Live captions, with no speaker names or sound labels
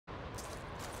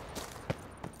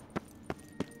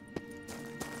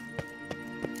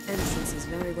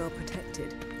very well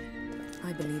protected.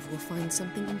 I believe we'll find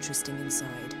something interesting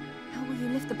inside. How will you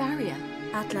lift the barrier?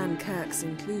 Avallac'h's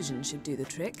inclusion should do the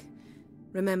trick.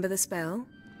 Remember the spell?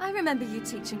 I remember you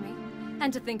teaching me.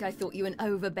 And to think I thought you an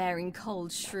overbearing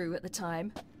cold shrew at the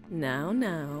time. Now,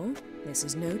 this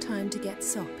is no time to get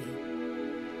soppy.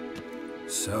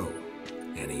 So,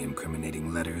 any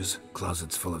incriminating letters,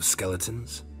 closets full of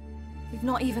skeletons? We've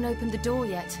not even opened the door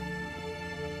yet.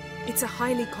 It's a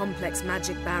highly complex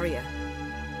magic barrier.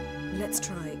 Let's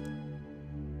try.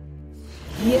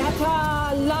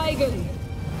 Avallac'h!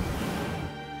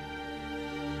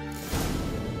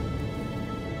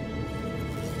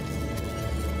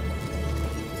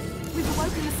 We've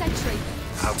awoken the sentry.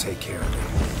 I'll take care of it.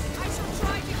 I shall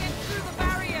try to get through the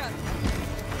barrier.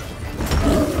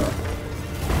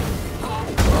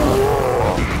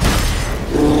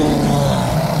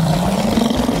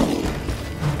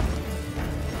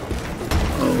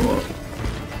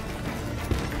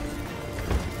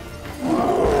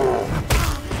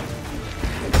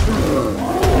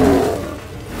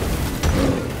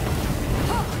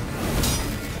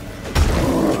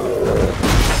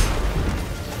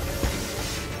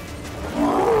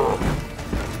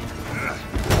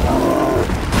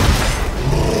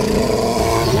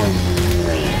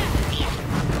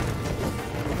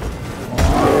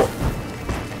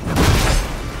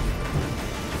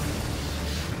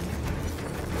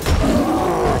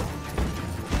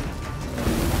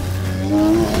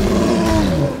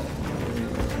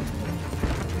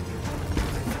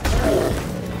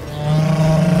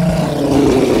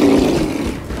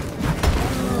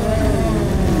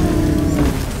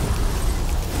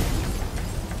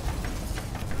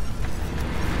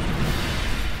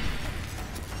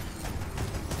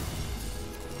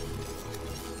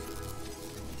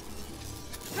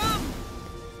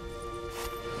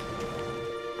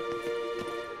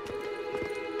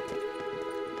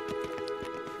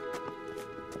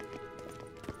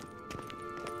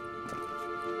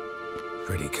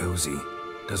 Pretty cozy.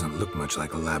 Doesn't look much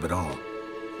like a lab at all.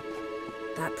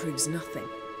 That proves nothing.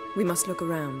 We must look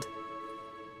around.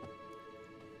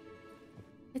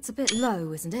 It's a bit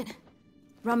low, isn't it?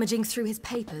 Rummaging through his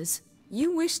papers.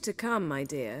 You wish to come, my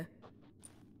dear.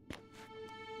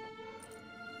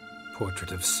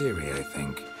 Portrait of Ciri, I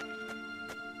think.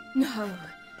 No,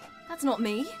 that's not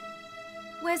me.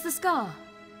 Where's the scar?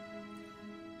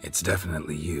 It's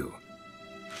definitely you.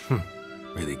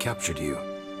 Really captured you.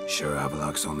 Sure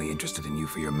Avallac'h's only interested in you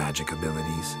for your magic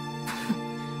abilities?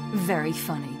 Very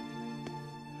funny.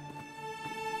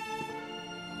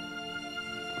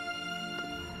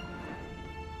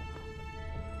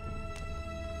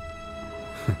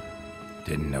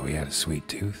 Didn't know he had a sweet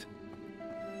tooth.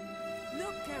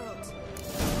 Look, Geralt!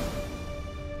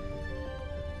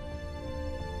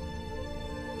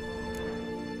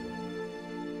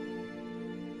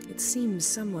 It seems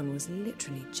someone was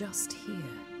literally just here.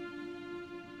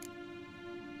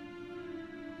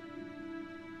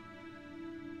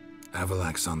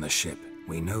 Avallac'h's on the ship.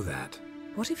 We know that.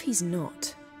 What if he's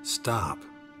not? Stop.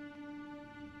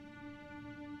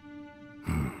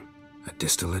 A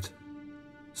distillate?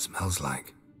 Smells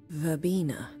like...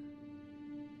 Verbena.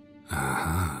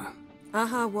 Uh-huh.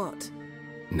 Aha, what?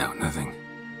 No, nothing.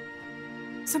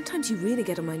 Sometimes you really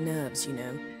get on my nerves, you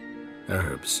know.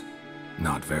 Herbs.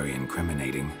 Not very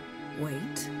incriminating.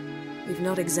 Wait. We've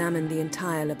not examined the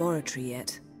entire laboratory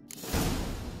yet.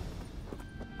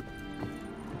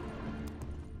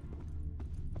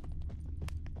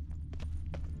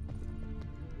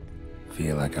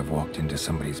 Feel like I've walked into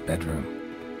somebody's bedroom.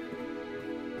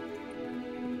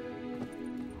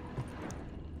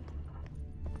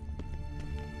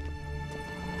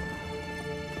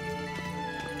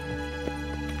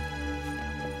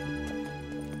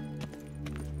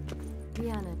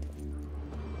 Rihanna.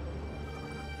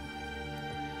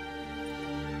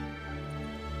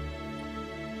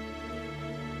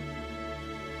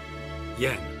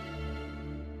 Yen.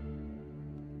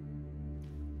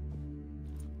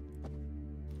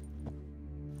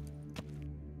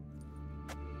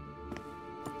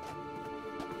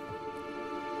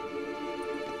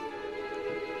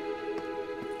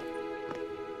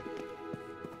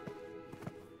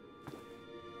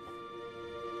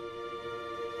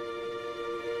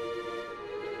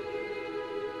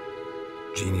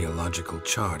 Genealogical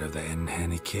chart of the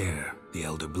Avallac'h, the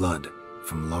Elder Blood,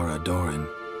 from Laura Doran.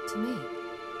 To me.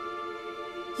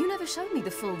 You never showed me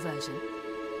the full version.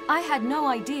 I had no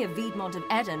idea Viedmont of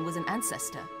Eden was an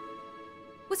ancestor.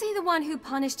 Was he the one who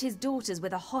punished his daughters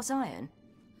with a hot iron?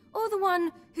 Or the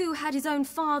one who had his own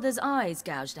father's eyes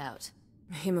gouged out?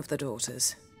 Him of the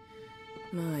daughters.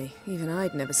 My, even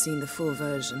I'd never seen the full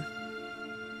version.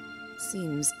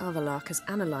 Seems Avallac'h has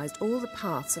analyzed all the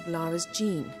paths of Lara's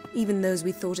gene, even those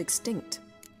we thought extinct.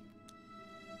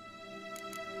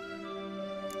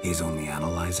 He's only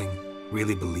analyzing?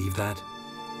 Really believe that?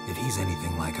 If he's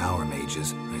anything like our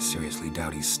mages, I seriously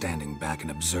doubt he's standing back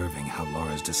and observing how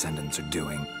Lara's descendants are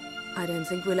doing. I don't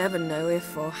think we'll ever know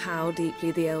if or how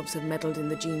deeply the elves have meddled in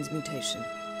the gene's mutation.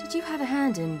 Did you have a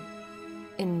hand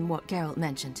in what Geralt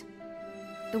mentioned?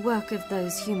 The work of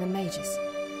those human mages?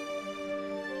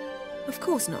 Of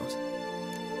course not.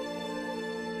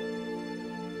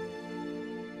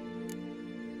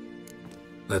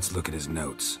 Let's look at his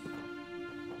notes.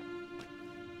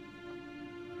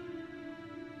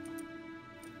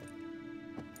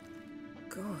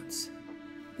 Gods.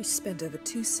 We spent over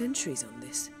 2 centuries on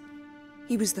this.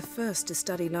 He was the first to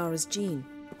study Lara's gene.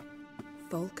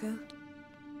 Volker?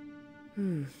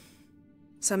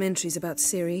 Some entries about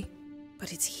Ciri.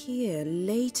 But it's here,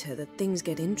 later, that things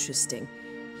get interesting.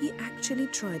 He actually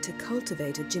tried to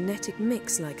cultivate a genetic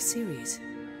mix like Ciri's,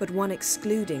 but one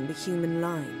excluding the human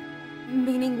line.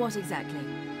 Meaning what exactly?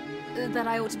 That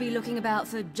I ought to be looking about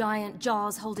for giant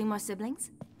jars holding my siblings?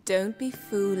 Don't be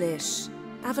foolish.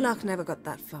 Avallac'h never got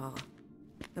that far.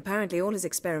 Apparently all his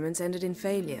experiments ended in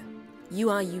failure.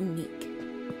 You are unique.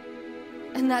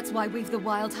 And that's why we've the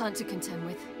Wild Hunt to contend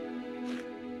with.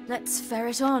 Let's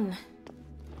ferret on.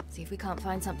 See if we can't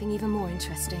find something even more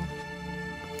interesting.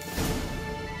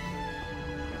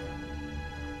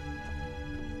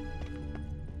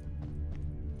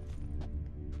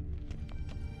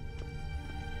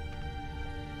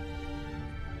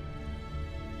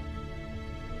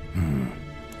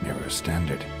 Mirror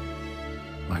standard.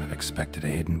 Might have expected a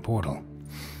hidden portal.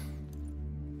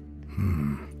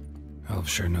 Elves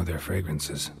sure know their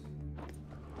fragrances.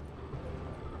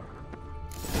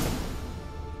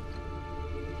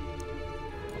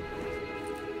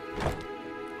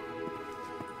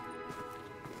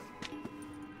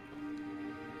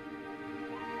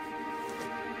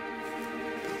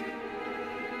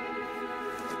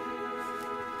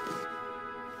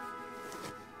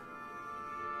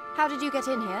 How did you get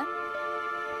in here?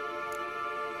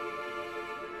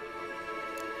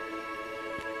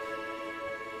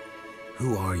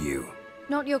 Who are you?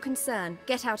 Not your concern.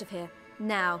 Get out of here.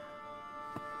 Now.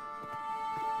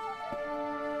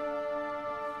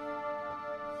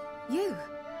 You?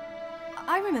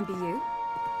 I remember you.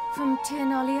 From Tir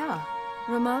na Liar.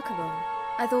 Remarkable.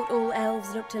 I thought all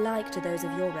elves looked alike to those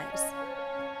of your race.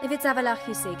 If it's Avallac'h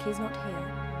you seek, he's not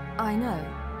here. I know.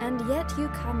 And yet you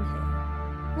come here.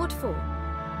 What for?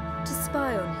 To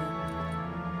spy on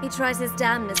him. He tries his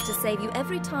damnedest to save you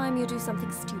every time you do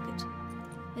something stupid.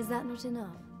 Is that not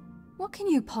enough? What can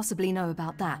you possibly know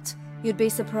about that? You'd be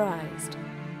surprised.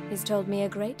 He's told me a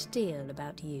great deal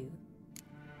about you.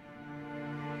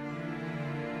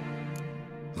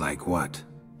 Like what?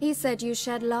 He said you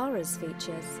shared Lara's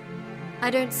features. I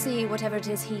don't see whatever it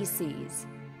is he sees.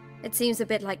 It seems a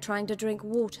bit like trying to drink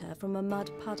water from a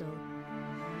mud puddle.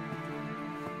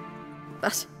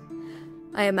 But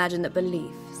I imagine that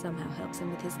belief somehow helps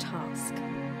him with his task.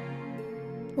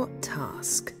 What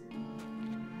task?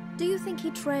 Do you think he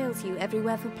trails you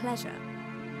everywhere for pleasure?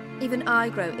 Even I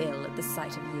grow ill at the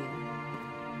sight of you.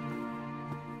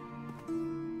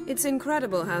 It's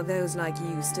incredible how those like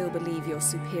you still believe you're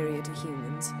superior to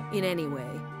humans, in any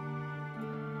way.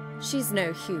 She's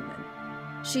no human.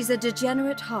 She's a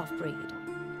degenerate half-breed.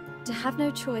 To have no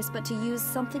choice but to use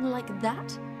something like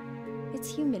that,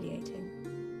 it's humiliating.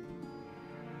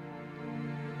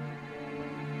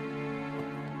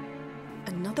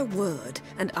 Another word,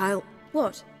 and I'll...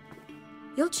 What?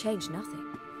 You'll change nothing.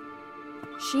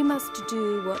 She must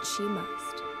do what she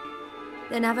must.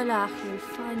 Then Avallac'h will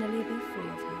finally be free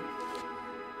of her.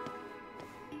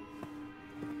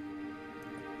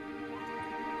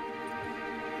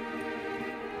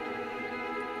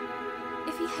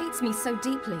 If he hates me so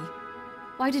deeply,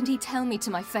 why didn't he tell me to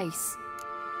my face?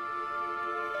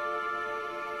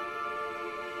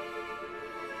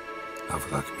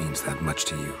 Avallac'h means that much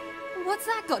to you. What's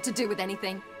that got to do with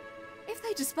anything? If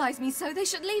they despise me so, they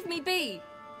should leave me be.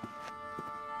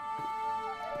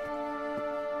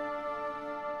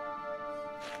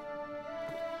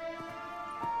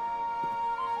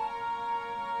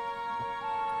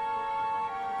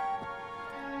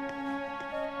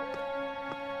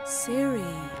 Ciri.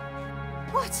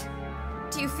 What?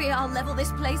 Do you fear I'll level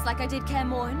this place like I did Kaer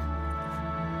Morhen?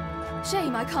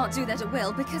 Shame I can't do that at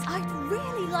will, because I'd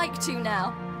really like to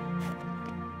now.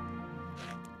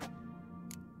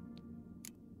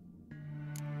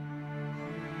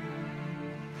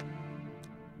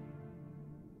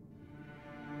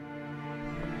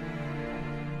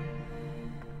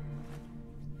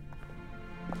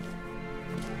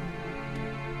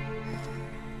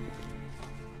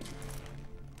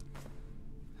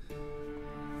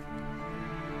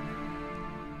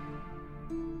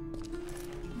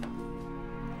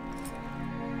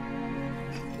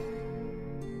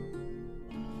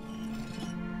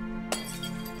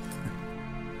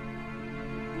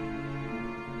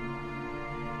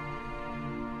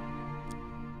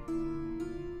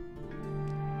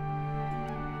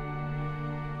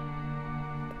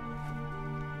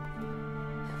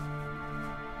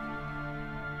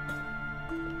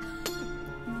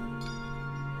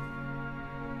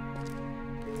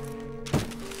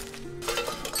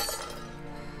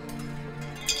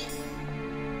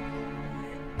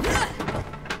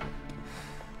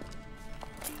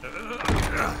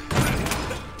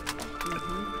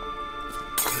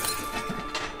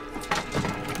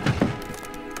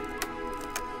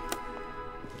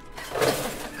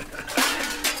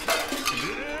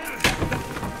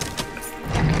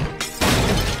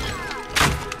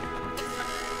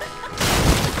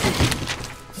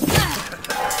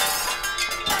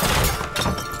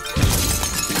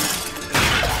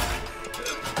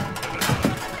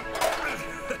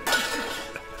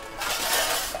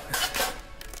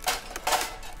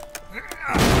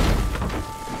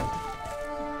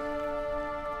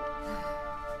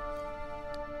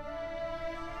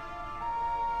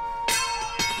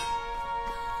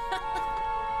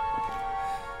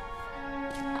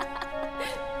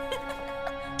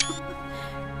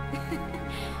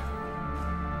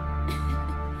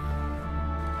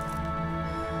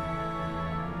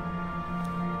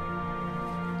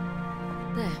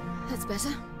 There, that's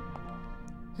better.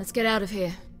 Let's get out of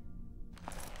here.